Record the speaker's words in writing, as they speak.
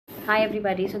Hi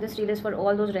everybody, so this reel is for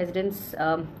all those residents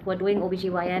who are doing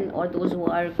OBGYN or those who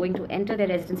are going to enter their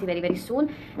residency very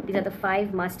soon. These are the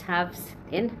 5 must-haves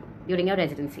in during your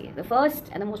residency. The first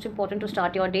and the most important to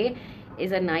start your day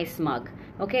is a nice mug,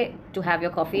 okay, to have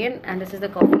your coffee in. And this is the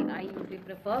coffee I usually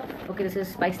prefer. Okay, this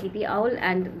is by Sleepy Owl,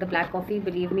 and the black coffee,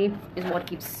 believe me, is what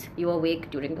keeps you awake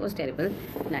during those terrible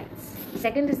nights.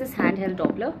 Second is this handheld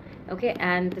Doppler, okay,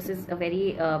 and this is a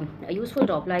very a useful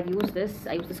Doppler.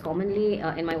 I use this commonly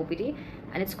in my OPD,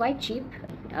 and it's quite cheap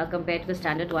compared to the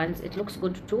standard ones. It looks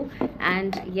good too,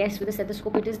 and yes, with the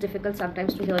stethoscope it is difficult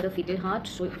sometimes to hear the fetal heart,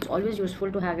 so it's always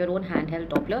useful to have your own handheld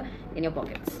Doppler in your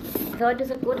pockets. Third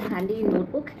is a good handy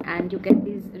notebook, and you get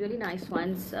these really nice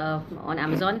ones on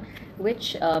Amazon,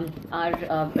 which are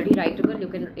rewritable. You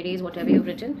can erase whatever you've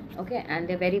written, okay, and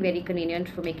they're very convenient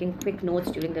for making quick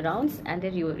notes during the rounds, and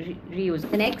they're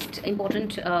reused. The next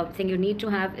important thing you need to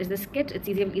have is this kit. It's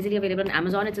easily available on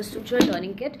Amazon. It's a suture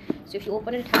turning kit, so if you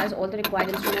open it, it has all the required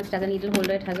instruments. It has a needle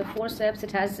holder, it has a forceps,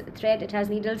 it has thread, it has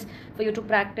needles for you to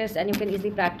practice, and you can easily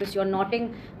practice your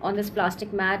knotting on this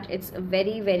plastic mat. It's a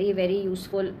very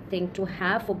useful thing to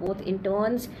have for both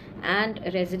interns and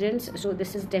residents, so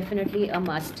this is definitely a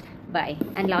must buy.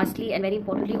 And lastly, and very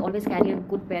importantly, always carry a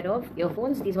good pair of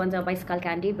earphones. These ones are by Skull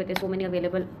Candy, but there's so many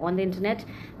available on the internet,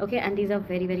 okay, and these are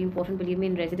very important, believe me,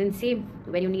 in residency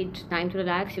when you need time to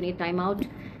relax, you need time out.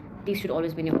 These should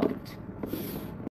always be in your pocket.